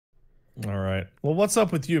All right. Well, what's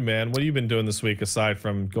up with you, man? What have you been doing this week aside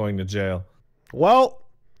from going to jail? Well,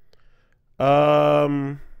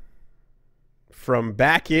 um, from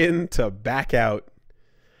back in to back out,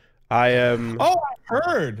 I am. Oh, I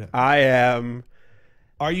heard. I am.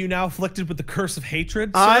 Are you now afflicted with the curse of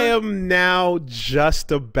hatred, sir? I am now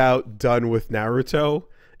just about done with Naruto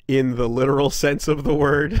in the literal sense of the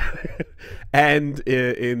word, and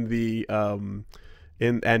in the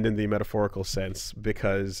in the metaphorical sense,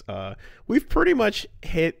 because we've pretty much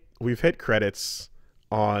hit credits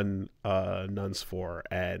on Nuns 4,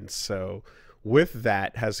 and so with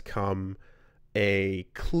that has come a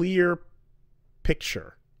clear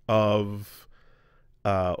picture of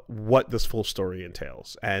what this full story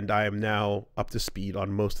entails, and I am now up to speed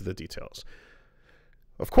on most of the details.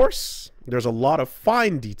 Of course, there's a lot of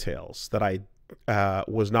fine details that I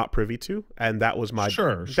was not privy to, and that was my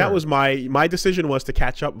that was my decision was to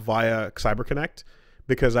catch up via CyberConnect,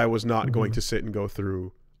 because I was not going to sit and go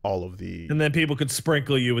through all of the, and then people could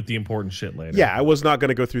sprinkle you with the important shit later. Yeah, I was not going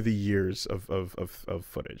to go through the years of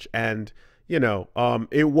footage, and you know,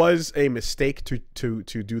 it was a mistake to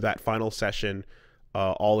do that final session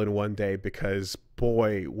all in one day, because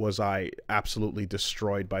boy was I absolutely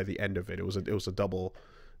destroyed by the end of it. It was a double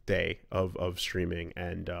day of streaming,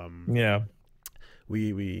 and yeah,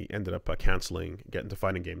 we ended up canceling, getting to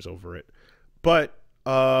fighting games over it. But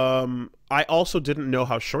I also didn't know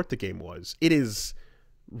how short the game was. It is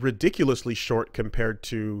ridiculously short compared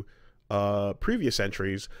to previous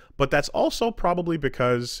entries, but that's also probably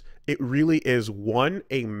because it really is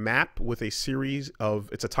a map with a series of,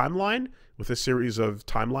 it's a timeline with a series of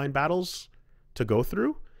timeline battles to go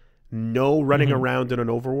through, no running around in an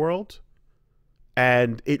overworld,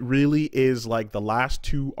 and it really is like the last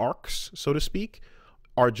two arcs, so to speak,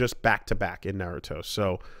 are just back to back in Naruto.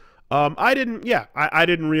 So I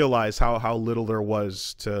didn't realize how little there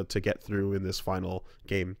was to get through in this final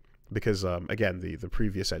game, because again, the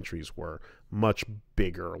previous entries were much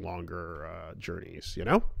bigger, longer journeys, you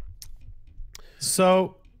know?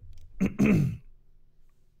 So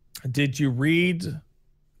did you read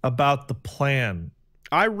about the plan?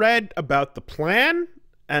 I read about the plan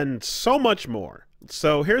and so much more.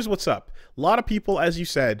 So here's what's up. A lot of people, as you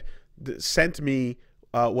said, sent me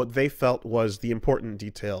what they felt was the important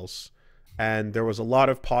details, and there was a lot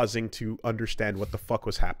of pausing to understand what the fuck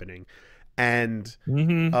was happening. And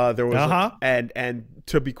there was and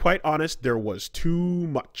to be quite honest, there was too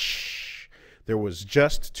much. There was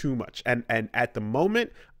just too much. And at the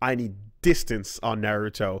moment, I need distance on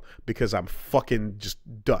Naruto, because I'm fucking just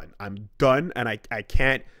done. I'm done, and I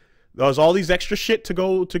can't. There's all these extra shit to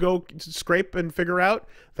go scrape and figure out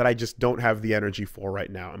that I just don't have the energy for right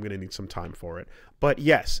now. I'm gonna need some time for it. But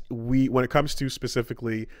yes, when it comes to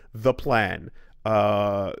specifically the plan,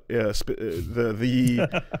 the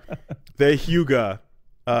Hyuga,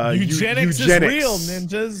 eugenics is real,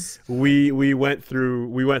 ninjas. We went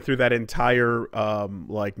through that entire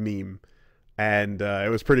like meme, and it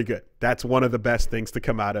was pretty good. That's one of the best things to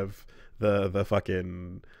come out of the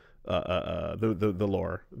fucking the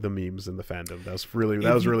lore, the memes, and the fandom. That was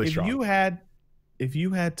really strong. If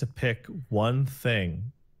you had to pick one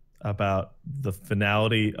thing about the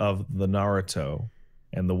finality of the Naruto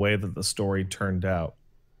and the way that the story turned out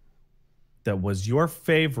that was your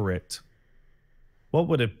favorite, what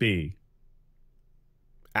would it be?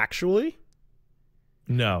 Actually?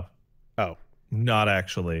 No. Oh. Not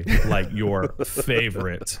actually. Like your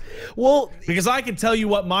favorite. Well, because I can tell you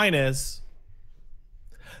what mine is.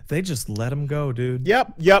 They just let him go, dude.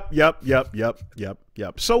 Yep.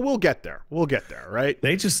 So we'll get there. Right?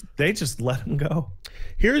 They just let him go.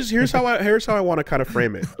 Here's how I want to kind of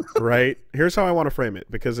frame it, right? Here's how I want to frame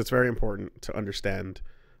it, because it's very important to understand.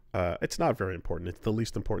 It's not very important. It's the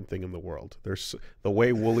least important thing in the world. There's the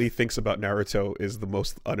way Woolie thinks about Naruto is the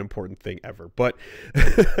most unimportant thing ever. But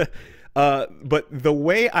but the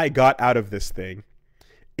way I got out of this thing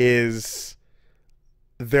is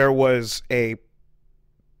there was a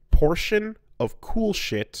portion of cool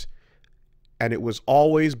shit, and it was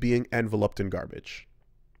always being enveloped in garbage,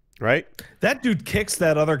 right? That dude kicks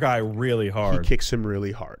that other guy really hard. He kicks him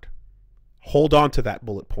really hard. Hold on to that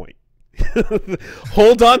bullet point.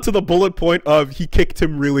 Hold on to the bullet point of he kicked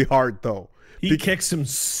him really hard, though. He kicks him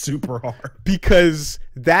super hard. Because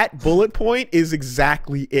that bullet point is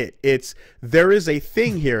exactly it. There is a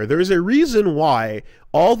thing here. There is a reason why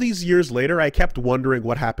all these years later I kept wondering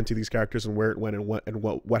what happened to these characters and where it went and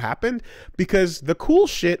what happened. Because the cool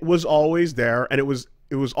shit was always there, and it was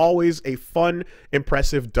always a fun,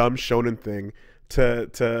 impressive, dumb shonen thing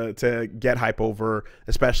to get hype over,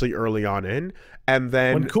 especially early on in. And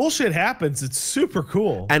then when cool shit happens, it's super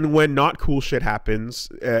cool. And when not cool shit happens,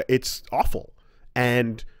 it's awful.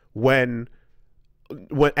 And when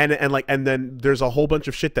then there's a whole bunch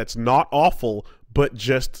of shit that's not awful, but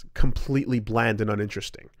just completely bland and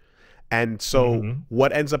uninteresting. And so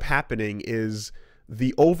what ends up happening is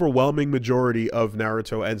the overwhelming majority of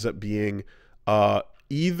Naruto ends up being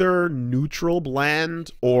either neutral,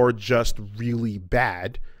 bland, or just really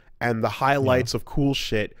bad. And the highlights of cool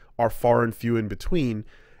shit are far and few in between.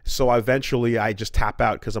 So eventually I just tap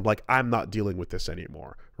out because I'm like, I'm not dealing with this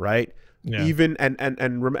anymore, right? Yeah. Even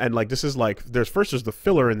and like, this is like, there's the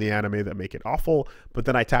filler in the anime that make it awful, but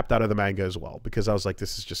then I tapped out of the manga as well because I was like,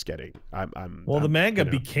 this is just getting the manga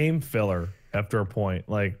became filler after a point.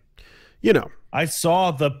 Like, you know, I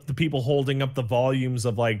saw the people holding up the volumes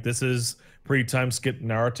of like, this is pre-time skip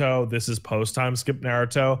Naruto, this is post-time skip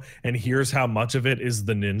Naruto, and here's how much of it is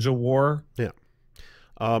the ninja war. Yeah.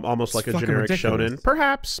 Almost it's like a generic ridiculous. Shonen.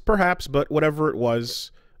 Perhaps, but whatever it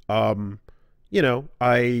was, you know,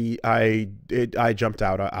 I jumped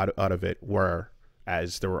out of it,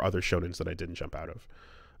 whereas there were other shonens that I didn't jump out of.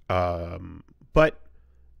 But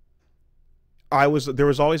there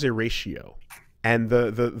was always a ratio, and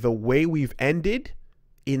the way we've ended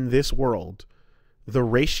in this world, the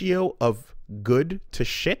ratio of good to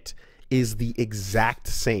shit is the exact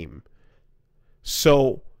same.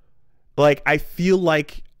 So, like, I feel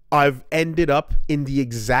like I've ended up in the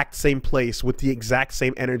exact same place with the exact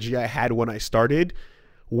same energy I had when I started,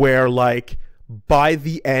 where, like, by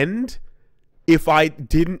the end, if I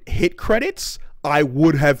didn't hit credits, I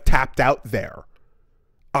would have tapped out there.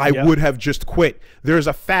 I would have just quit.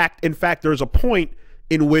 In fact, there's a point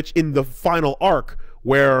in which, in the final arc,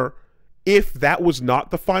 where if that was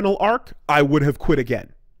not the final arc, I would have quit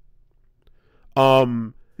again.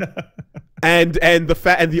 And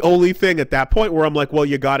the only thing at that point where I'm like, well,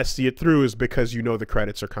 you got to see it through is because you know the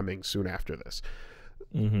credits are coming soon after this.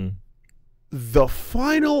 The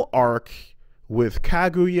final arc with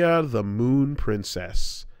Kaguya, the Moon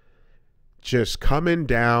Princess, just coming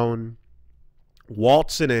down,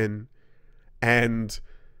 waltzing in, and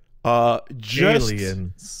just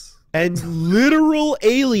aliens. And literal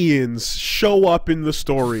aliens show up in the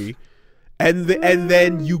story. And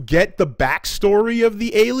then you get the backstory of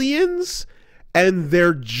the aliens, and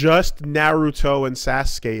they're just Naruto and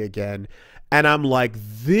Sasuke again. And I'm like,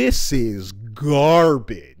 this is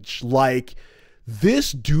garbage. Like,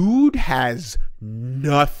 this dude has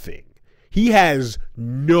nothing. He has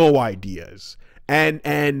no ideas.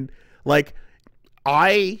 And like,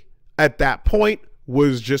 I, at that point,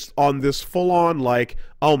 was just on this full-on, like,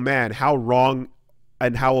 oh man, how wrong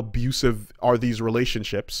and how abusive are these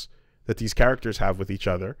relationships that these characters have with each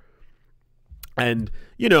other. And,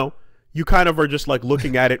 you know, you kind of are just like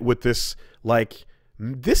looking at it with this, like,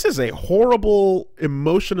 this is a horrible,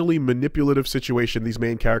 emotionally manipulative situation these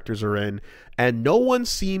main characters are in, and no one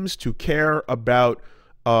seems to care about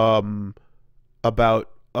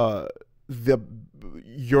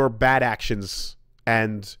your bad actions,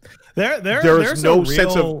 and there's no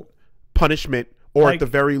sense of punishment, or like, at the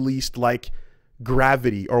very least, like,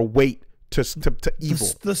 gravity or weight to evil.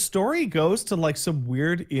 The story goes to like some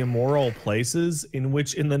weird immoral places in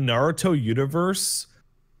which, in the Naruto universe,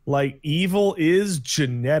 like, evil is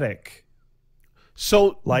genetic.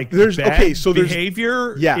 So like, there's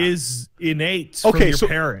behavior is innate from your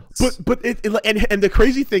parents. But the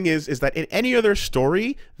crazy thing is that in any other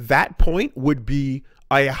story, that point would be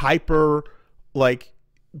a hyper, like,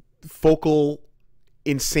 focal,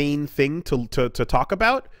 insane thing to talk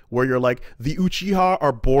about, where you're like, the Uchiha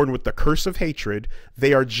are born with the curse of hatred.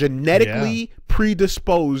 They are genetically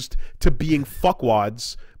predisposed to being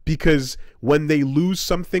fuckwads, because when they lose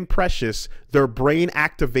something precious, their brain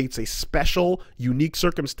activates a special, unique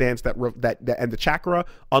circumstance that and the chakra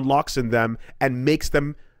unlocks in them and makes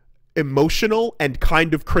them emotional and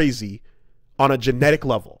kind of crazy on a genetic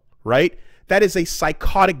level, right? That is a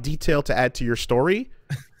psychotic detail to add to your story.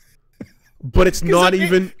 But it's not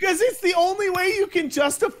even... Because it's the only way you can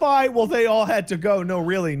justify, well, they all had to go. No,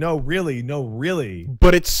 really. No, really. No, really.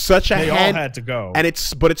 But it's such a They all had to go. And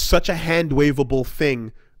it's such a hand-waveable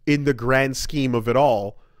thing in the grand scheme of it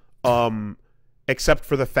all, except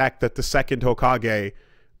for the fact that the second Hokage,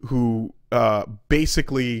 who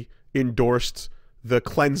basically endorsed the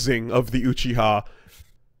cleansing of the Uchiha,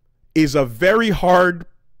 is a very hard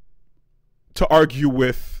to argue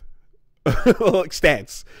with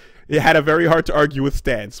stance. It had a very hard to argue with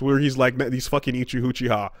stance, where he's like, these fucking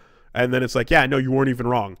Uchiha. And then it's like, yeah, no, you weren't even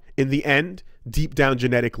wrong. In the end, deep down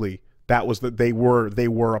genetically, that was that they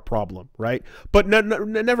were a problem, right? But never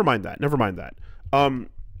mind that. Never mind that. Um,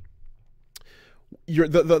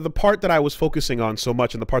 the part that I was focusing on so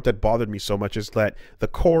much, and the part that bothered me so much, is that the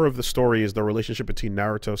core of the story is the relationship between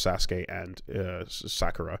Naruto, Sasuke, and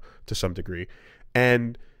Sakura to some degree,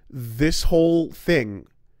 and this whole thing,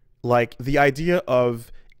 like the idea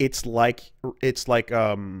of it's like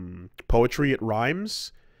poetry, it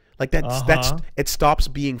rhymes. Like that's it stops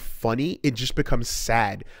being funny. It just becomes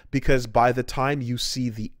sad, because by the time you see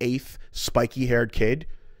the 8th spiky haired kid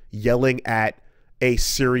yelling at a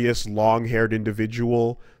serious long-haired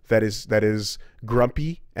individual that is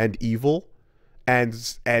grumpy and evil, and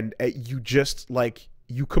you just like,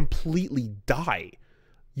 you completely die.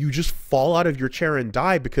 You just fall out of your chair and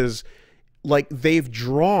die, because like they've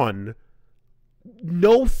drawn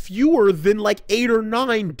no fewer than like 8 or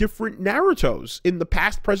 9 different Narutos in the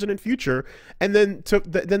past, present, and future, and then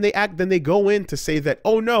then they go in to say that,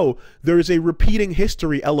 oh no, there's a repeating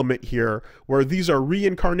history element here where these are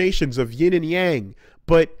reincarnations of yin and yang,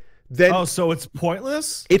 but then so it's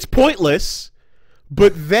pointless. It's pointless,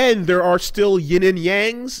 but then there are still yin and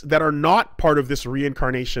yangs that are not part of this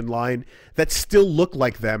reincarnation line that still look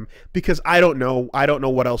like them, because I don't know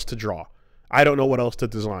what else to draw. I don't know what else to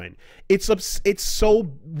design. It's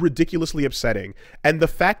so ridiculously upsetting. And the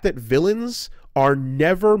fact that villains are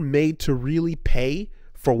never made to really pay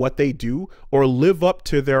for what they do or live up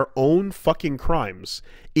to their own fucking crimes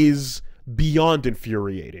is beyond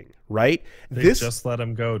infuriating, right? They just let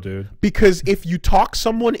him go, dude. Because if you talk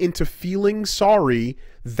someone into feeling sorry,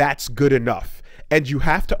 that's good enough. And you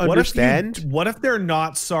have to understand... What if they're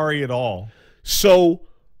not sorry at all? So,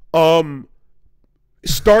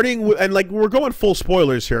 starting with, and like, we're going full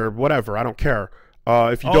spoilers here, whatever, I don't care.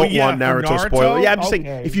 If you don't want Naruto spoilers, I'm just saying,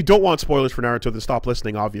 if you don't want spoilers for Naruto, then stop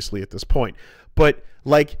listening, obviously, at this point. But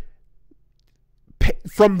like,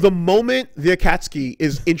 from the moment the Akatsuki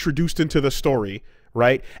is introduced into the story,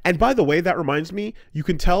 right? And by the way, that reminds me, you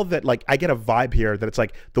can tell that, like, I get a vibe here that it's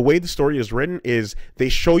like, the way the story is written is they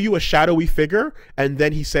show you a shadowy figure, and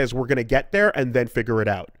then he says, we're gonna get there and then figure it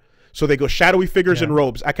out. So they go shadowy figures in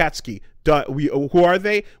robes, Akatsuki. Who are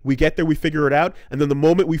they? We get there, we figure it out, and then the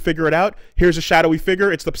moment we figure it out, here's a shadowy figure.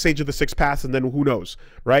 It's the Sage of the Six Paths, and then who knows,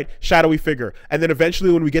 right? Shadowy figure, and then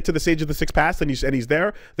eventually when we get to the Sage of the Six Paths and he's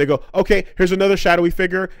there, they go, okay, here's another shadowy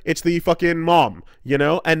figure. It's the fucking mom, you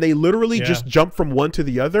know? And they literally just jump from one to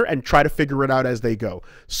the other and try to figure it out as they go.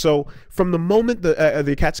 So from the moment the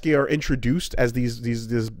Akatsuki are introduced as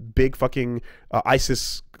this big fucking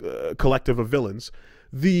ISIS collective of villains,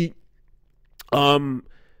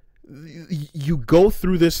 you go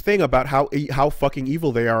through this thing about how fucking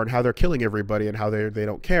evil they are and how they're killing everybody and how they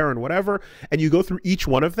don't care and whatever, and you go through each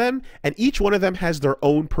one of them, and each one of them has their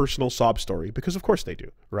own personal sob story, because of course they do,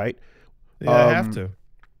 right? Yeah, I have to.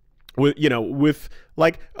 With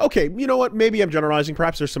like, okay, you know what, maybe I'm generalizing,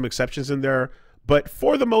 perhaps there's some exceptions in there, but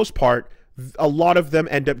for the most part, a lot of them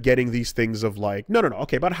end up getting these things of like, no,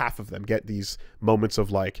 okay, about half of them get these moments of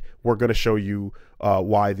like, we're going to show you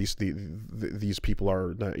why these people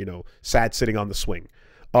are, sad sitting on the swing.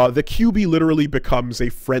 The QB literally becomes a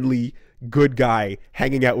friendly, good guy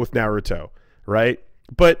hanging out with Naruto, right?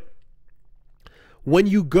 But when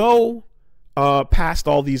you go past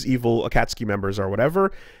all these evil Akatsuki members or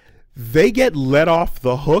whatever, they get let off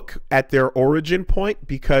the hook at their origin point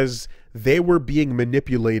because they were being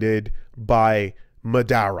manipulated by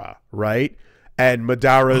Madara, right? And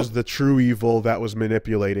Madara's the true evil that was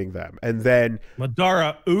manipulating them. And then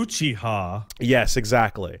Madara Uchiha. Yes,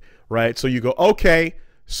 exactly. Right? So you go, okay,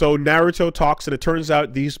 so Naruto talks, and it turns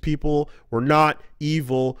out these people were not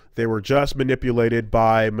evil. They were just manipulated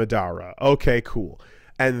by Madara. Okay, cool.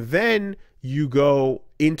 And then you go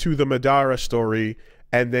into the Madara story,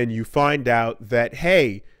 and then you find out that,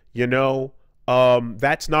 hey,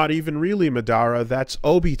 that's not even really Madara, that's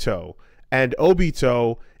Obito. And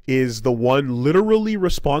Obito is the one literally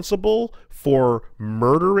responsible for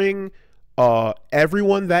murdering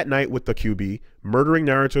everyone that night with the QB, murdering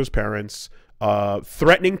Naruto's parents,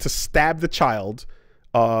 threatening to stab the child.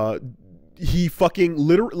 He fucking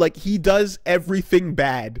literally, like, he does everything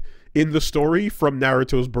bad in the story from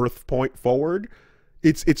Naruto's birth point forward.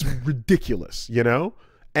 It's ridiculous,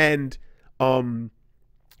 And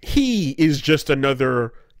he is just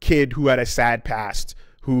another kid who had a sad past,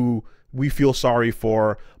 who we feel sorry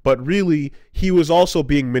for, but really he was also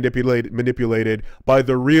being manipulated by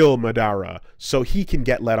the real Madara, so he can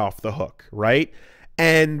get let off the hook, right?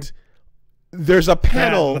 And there's a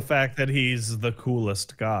panel, the fact that he's the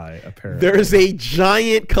coolest guy, apparently. There's a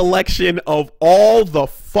giant collection of all the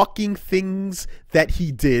fucking things that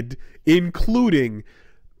he did, including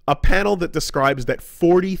a panel that describes that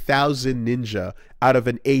 40,000 ninja out of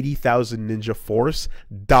an 80,000 ninja force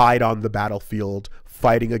died on the battlefield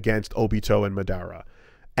fighting against Obito and Madara.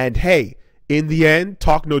 And hey, in the end,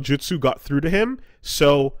 Talk no Jutsu got through to him.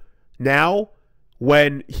 So now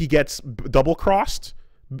when he gets double crossed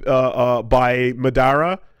by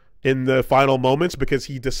Madara in the final moments because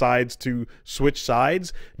he decides to switch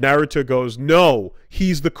sides, Naruto goes, no,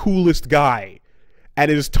 he's the coolest guy. And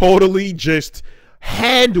is totally just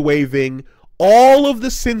hand waving all of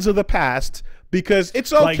the sins of the past because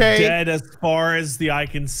it's okay. Like dead as far as the eye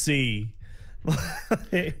can see.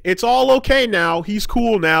 It's all okay now. He's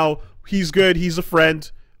cool now. He's good. He's a friend.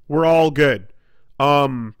 We're all good.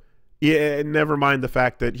 Yeah, never mind the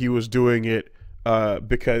fact that he was doing it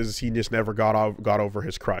because he just never got over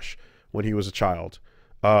his crush when he was a child.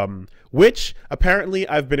 Which apparently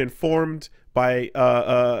I've been informed by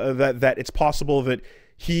that it's possible that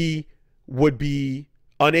he would be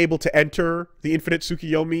unable to enter the infinite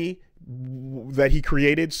Tsukiyomi that he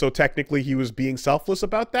created, so technically he was being selfless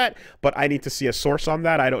about that, but I need to see a source on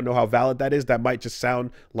that. I don't know how valid that is. That might just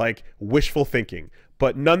sound like wishful thinking,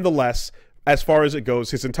 but nonetheless, as far as it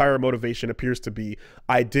goes, his entire motivation appears to be,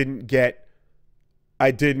 I didn't get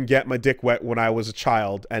my dick wet when I was a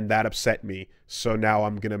child, and that upset me, so now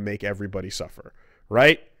I'm gonna make everybody suffer.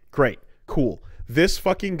 Right? Great. Cool. This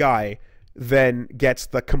fucking guy then gets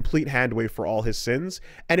the complete handwave for all his sins,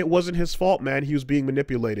 and it wasn't his fault, man. He was being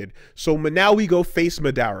manipulated. So now we go face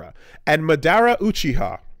Madara. And Madara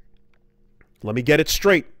Uchiha, let me get it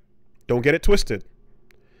straight. Don't get it twisted.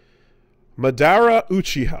 Madara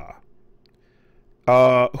Uchiha,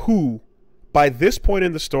 who, by this point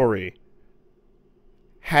in the story,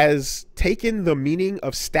 has taken the meaning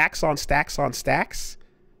of stacks on stacks on stacks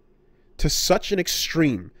to such an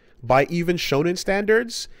extreme by even shonen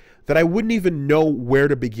standards that I wouldn't even know where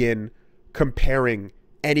to begin comparing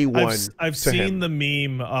anyone I've to seen him. the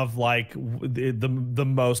meme of like the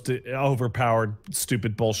most overpowered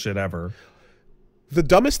stupid bullshit ever. The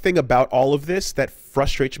dumbest thing about all of this that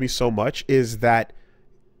frustrates me so much is that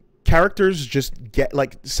characters just get,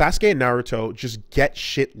 like Sasuke and Naruto, just get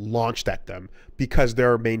shit launched at them because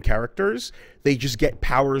they're main characters. They just get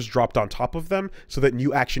powers dropped on top of them so that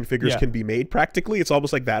new action figures can be made practically. It's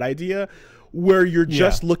almost like that idea where you're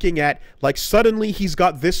just looking at, like, suddenly he's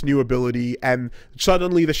got this new ability and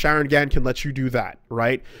suddenly the Sharingan can let you do that,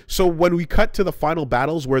 right? So when we cut to the final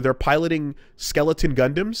battles where they're piloting skeleton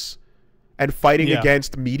Gundams and fighting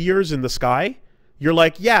against meteors in the sky, you're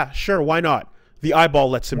like, yeah, sure, why not? The eyeball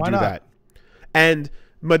lets him do that. And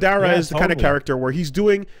Madara is the kind of character where he's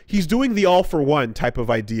doing the all for one type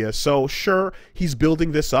of idea. So sure, he's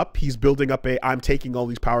building this up. He's building up I'm taking all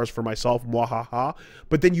these powers for myself, mwahaha.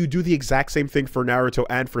 But then you do the exact same thing for Naruto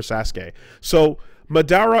and for Sasuke. So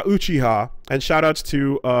Madara Uchiha, and shout outs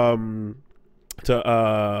to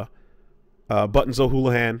Buttons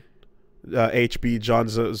O'Houlihan, HB John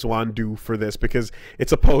Zwandu for this, because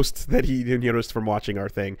it's a post that he noticed from watching our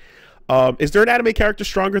thing. Is there an anime character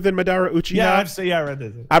stronger than Madara Uchiha? Yeah, I read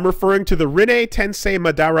this. I'm referring to the Rinne Tensei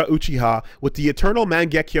Madara Uchiha with the Eternal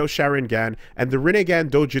Mangekyo Sharingan and the Rinnegan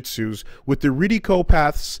Dojutsus with the Ridiko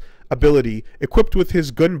Path's ability, equipped with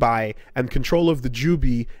his Gunbai and control of the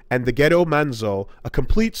Jubi and the Gedo Manzo, a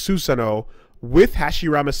complete Susanoo with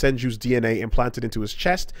Hashirama Senju's DNA implanted into his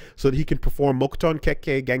chest so that he can perform Mokuton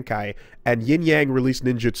Kekkei Genkai and Yin-Yang release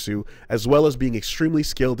ninjutsu, as well as being extremely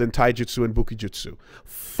skilled in taijutsu and bukijutsu.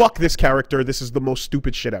 Fuck this character. This is the most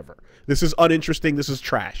stupid shit ever. This is uninteresting. This is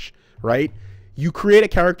trash, right? You create a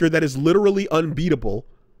character that is literally unbeatable,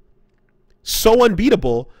 so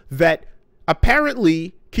unbeatable that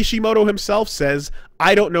apparently Kishimoto himself says,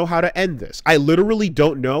 I don't know how to end this. I literally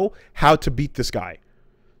don't know how to beat this guy.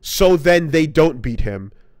 So then they don't beat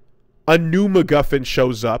him. A new MacGuffin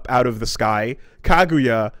shows up out of the sky,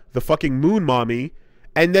 Kaguya, the fucking moon mommy,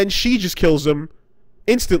 and then she just kills him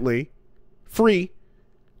instantly, free,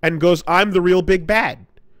 and goes, I'm the real big bad.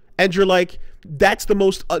 And you're like, that's the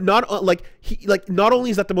most, not only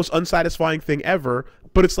is that the most unsatisfying thing ever,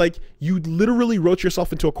 but it's like, you literally wrote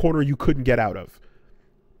yourself into a corner you couldn't get out of.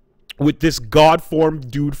 With this god-formed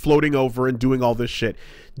dude floating over and doing all this shit.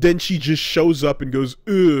 Then she just shows up and goes,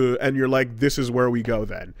 ugh, and you're like, this is where we go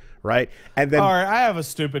then, right? And then, all right, I have a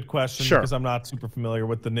stupid question because I'm not super familiar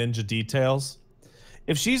with the ninja details.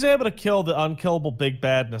 If she's able to kill the unkillable big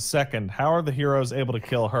bad in a second, how are the heroes able to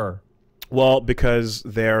kill her? Well, because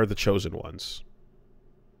they're the chosen ones.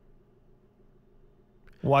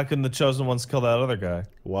 Why couldn't the chosen ones kill that other guy?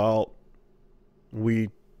 Well, he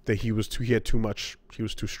was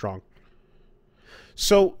too strong.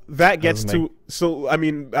 So that gets to, so I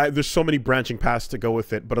mean, there's so many branching paths to go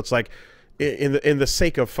with it, but it's like, in the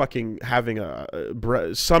sake of fucking having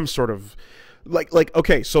some sort of like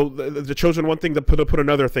okay, so the chosen one thing to put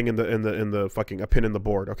another thing in the fucking a pin in the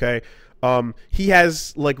board, okay? He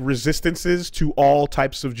has like resistances to all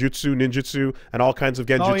types of jutsu, ninjutsu, and all kinds of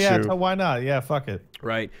genjutsu. Oh yeah, why not? Yeah, fuck it.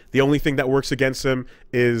 Right. The only thing that works against him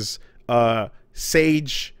is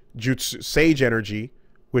sage jutsu, sage energy,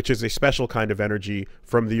 which is a special kind of energy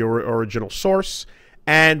from the original source,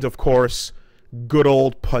 and of course, good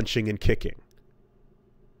old punching and kicking.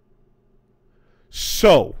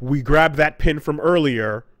 So, we grab that pin from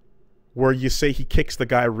earlier where you say he kicks the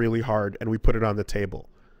guy really hard and we put it on the table.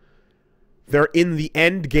 They're in the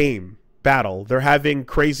end game battle. They're having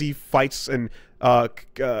crazy fights and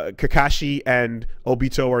Kakashi and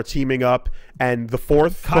Obito are teaming up and the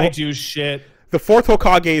fourth... Kaiju shit. The fourth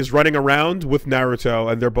Hokage is running around with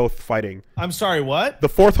Naruto and they're both fighting. I'm sorry, what? The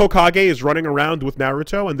fourth Hokage is running around with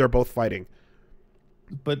Naruto and they're both fighting.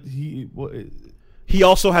 But he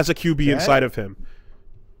also has a QB inside of him.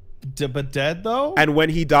 But dead, though? And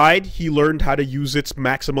when he died, he learned how to use its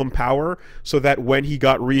maximum power so that when he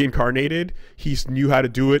got reincarnated, he knew how to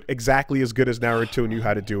do it exactly as good as Naruto knew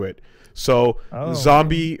how to do it. So,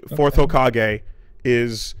 zombie fourth Hokage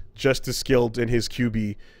is just as skilled in his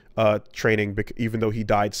QB training, even though he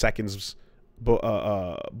died seconds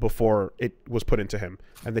before it was put into him,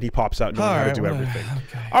 and then he pops out knowing how to do everything.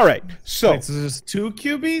 Okay. All right, so wait, so there's two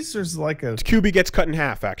QBs, or is like a QB gets cut in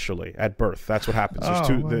half actually at birth. That's what happens.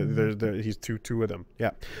 There's two. He's two of them.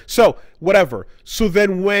 Yeah. So whatever. So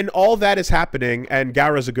then when all that is happening, and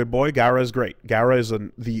Gaara's a good boy. Gaara is great. Gaara is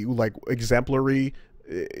the like exemplary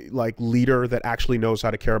like leader that actually knows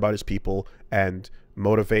how to care about his people and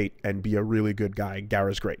motivate and be a really good guy.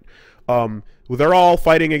 Gaara's great. They're all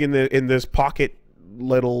fighting in this pocket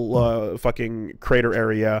little fucking crater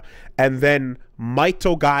area, and then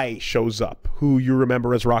Maito Guy shows up, who you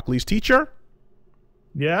remember as Rock Lee's teacher.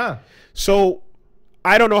 Yeah. So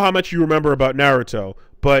I don't know how much you remember about Naruto,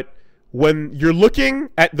 but when you're looking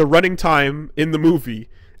at the running time in the movie,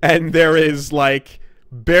 and there is like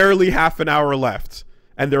barely half an hour left,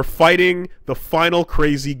 and they're fighting the final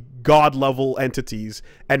crazy god level entities,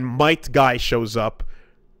 and Might Guy shows up.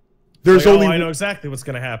 There's like, I know exactly what's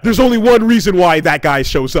gonna happen. There's only one reason why that guy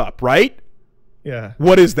shows up, right? Yeah.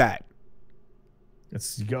 What is that?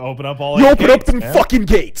 It's you open up all. You open up them fucking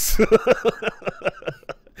gates.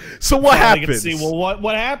 So what happens? See, well,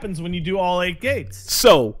 what happens when you do all 8 gates?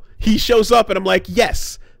 So he shows up, and I'm like,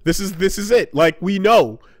 yes, this is it. Like we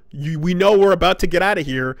know we're about to get out of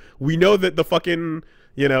here. We know that the fucking.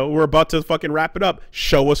 You know, we're about to fucking wrap it up.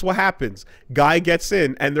 Show us what happens. Guy gets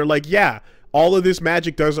in, and they're like, yeah, all of this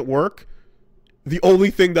magic doesn't work. The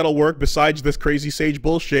only thing that'll work besides this crazy sage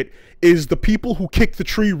bullshit is the people who kick the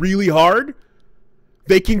tree really hard,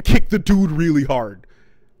 they can kick the dude really hard.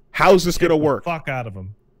 How's this gonna work? Fuck out of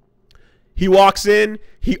him. He walks in,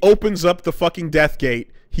 he opens up the fucking death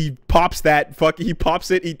gate, he pops that he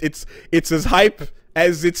pops it, it's as hype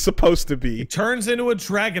as it's supposed to be. He turns into a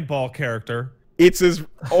Dragon Ball character. It's as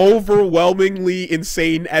overwhelmingly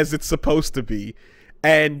insane as it's supposed to be,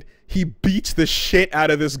 and he beats the shit out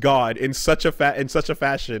of this god in such a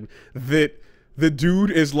fashion that the dude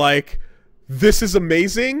is like, "This is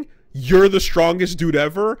amazing. You're the strongest dude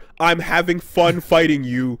ever. I'm having fun fighting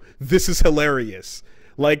you. This is hilarious."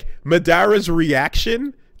 Like Madara's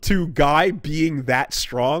reaction to Guy being that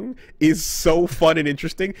strong is so fun and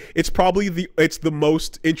interesting. It's probably the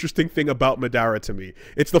most interesting thing about Madara to me.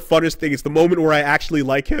 It's the funnest thing. It's the moment where I actually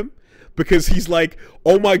like him because he's like,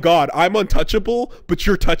 oh my god, I'm untouchable, but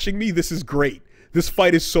you're touching me. This is great. This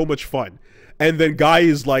fight is so much fun. And then Guy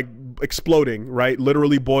is like exploding, right?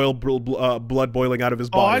 Literally blood boiling out of his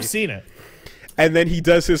body. Oh, I've seen it. And then he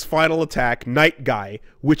does his final attack, Night Guy,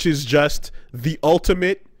 which is just the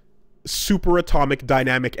ultimate super atomic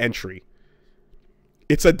dynamic entry.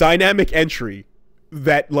 It's a dynamic entry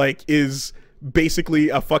that like is basically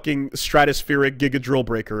a fucking stratospheric giga drill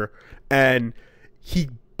breaker, and he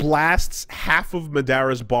blasts half of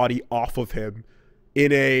Madara's body off of him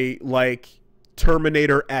in a like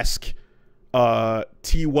Terminator-esque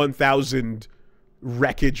T-1000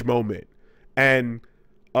 wreckage moment. And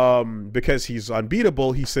because he's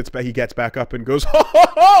unbeatable, he sits back, he gets back up and goes,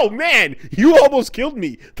 oh man, you almost killed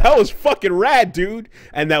me. That was fucking rad, dude.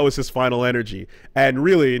 And that was his final energy. And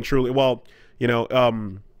really and truly, well, you know,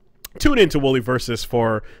 tune into WoolieVersus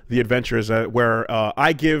for the adventures where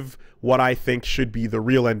I give what I think should be the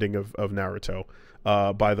real ending of Naruto,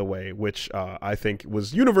 by the way, which I think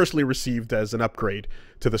was universally received as an upgrade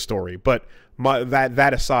to the story. But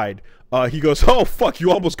that aside, he goes, oh fuck,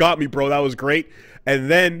 you almost got me, bro. That was great.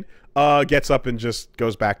 And then gets up and just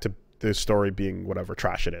goes back to the story being whatever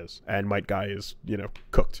trash it is, and Might Guy is, you know,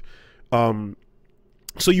 cooked.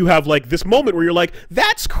 So you have like this moment where you're like,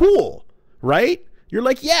 that's cool, right? You're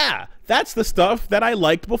like, yeah, that's the stuff that I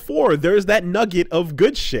liked before. There's that nugget of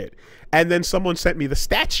good shit. And then someone sent me the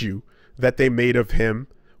statue that they made of him,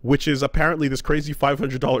 which is apparently this crazy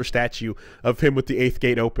 $500 statue of him with the 8th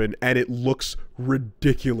gate open, and it looks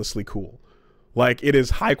ridiculously cool. Like, it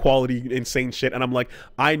is high quality, insane shit. And I'm like,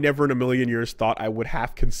 I never in a million years thought I would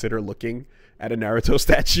have consider looking at a Naruto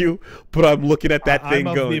statue, but I'm looking at that thing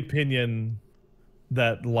I'm going... of the opinion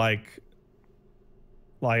that, like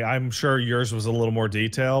I'm sure yours was a little more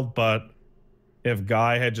detailed, but if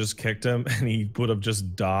Guy had just kicked him and he would have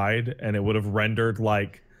just died, and it would have rendered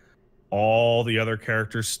like all the other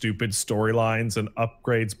characters' stupid storylines and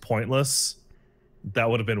upgrades pointless, that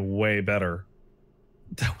would have been way better.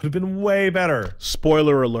 That would have been way better.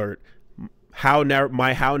 Spoiler alert. How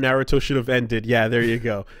Naruto should have ended. Yeah, there you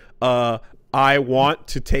go. I want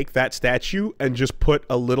to take that statue and just put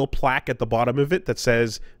a little plaque at the bottom of it that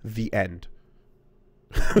says "The End."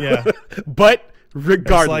 Yeah. But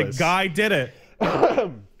regardless, it's like Guy did it.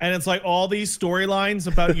 And it's like all these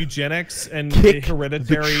storylines about eugenics and kick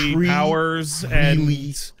hereditary the powers really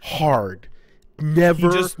and hard. Never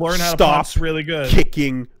he just learned how to stop punch really good.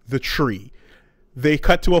 Kicking the tree. They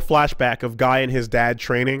cut to a flashback of Guy and his dad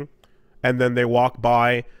training, and then they walk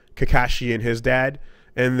by Kakashi and his dad,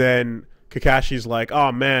 and then Kakashi's like,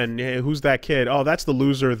 oh man, who's that kid? Oh, that's the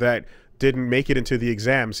loser that didn't make it into the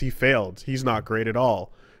exams. He failed. He's not great at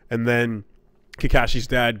all. And then Kakashi's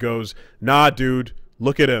dad goes, nah, dude,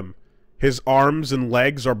 look at him. His arms and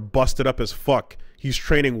legs are busted up as fuck. He's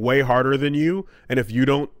training way harder than you, and if you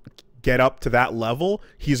don't get up to that level,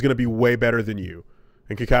 he's going to be way better than you.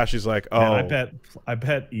 And Kakashi's like, oh. Man, I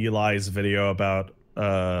bet Eli's video about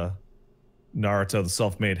Naruto, the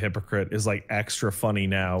self-made hypocrite, is like extra funny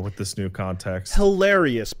now with this new context.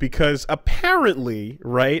 Hilarious, because apparently,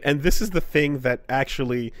 right, and this is the thing that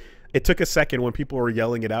actually, it took a second when people were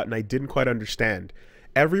yelling it out and I didn't quite understand.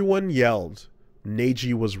 Everyone yelled,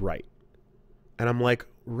 Neji was right. And I'm like,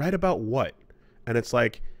 right about what? And it's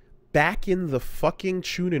like, back in the fucking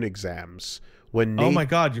Chunin exams, when oh my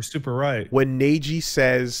god, you're super right. When Neji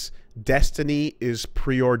says destiny is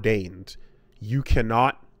preordained, you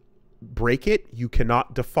cannot break it, you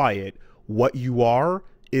cannot defy it. What you are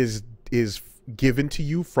is given to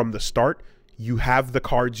you from the start. You have the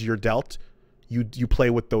cards you're dealt. You play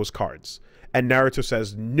with those cards. And Naruto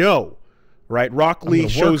says no, right? Rock Lee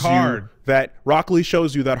shows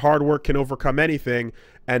you that hard work can overcome anything,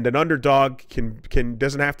 and an underdog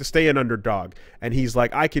doesn't have to stay an underdog. And he's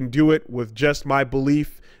like, I can do it with just my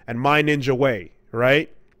belief and my ninja way,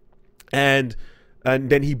 right? And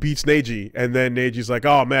then he beats Neji, and then Neji's like,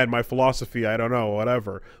 oh man, my philosophy, I don't know,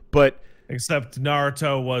 whatever. But except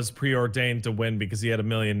Naruto was preordained to win because he had a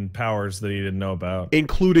million powers that he didn't know about.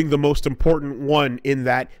 Including the most important one, in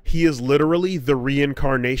that he is literally the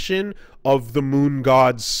reincarnation of the moon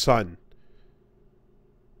god's son.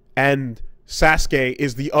 And Sasuke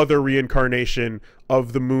is the other reincarnation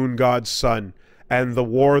of the moon god's son. And the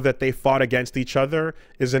war that they fought against each other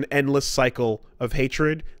is an endless cycle of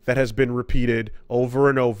hatred that has been repeated over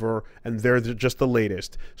and over, and they're just the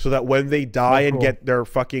latest. So that when they die and get their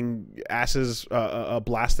fucking asses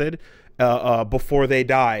blasted before they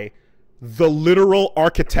die, the literal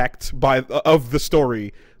architect of the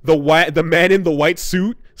story, the man in the white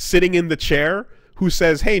suit sitting in the chair who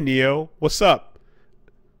says, hey, Neo, what's up?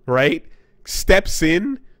 Right? Steps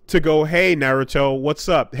in to go, hey, Naruto, what's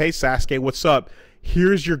up? Hey, Sasuke, what's up?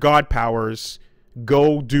 Here's your god powers.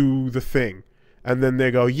 Go do the thing. And then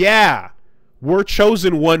they go, yeah, we're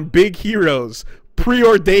chosen one, big heroes,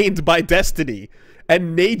 preordained by destiny.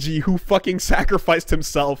 And Neji, who fucking sacrificed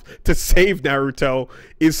himself to save Naruto,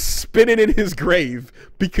 is spinning in his grave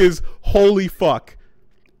because, holy fuck,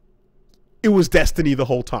 it was destiny the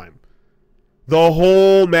whole time. The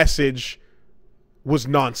whole message was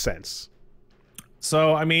nonsense.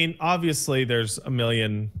 So, I mean, obviously there's a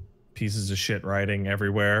million pieces of shit writing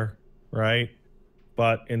everywhere, right?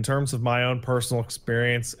 But in terms of my own personal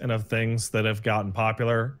experience and of things that have gotten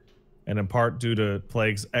popular, and in part due to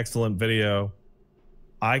Plague's excellent video,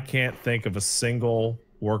 I can't think of a single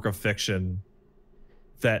work of fiction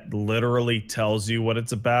that literally tells you what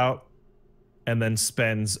it's about and then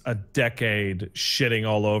spends a decade shitting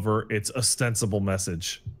all over its ostensible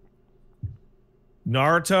message.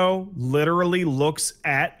 Naruto literally looks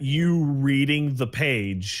at you reading the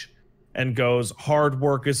page and goes, hard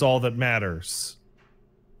work is all that matters.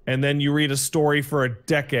 And then you read a story for a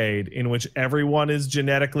decade in which everyone is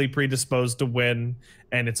genetically predisposed to win,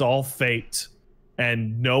 and it's all fate,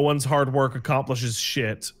 and no one's hard work accomplishes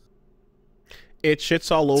shit. it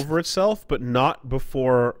shits all over itself, but not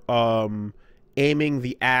before aiming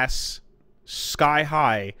the ass sky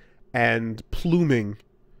high and pluming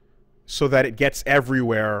so that it gets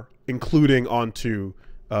everywhere, including onto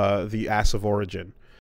the ass of origin.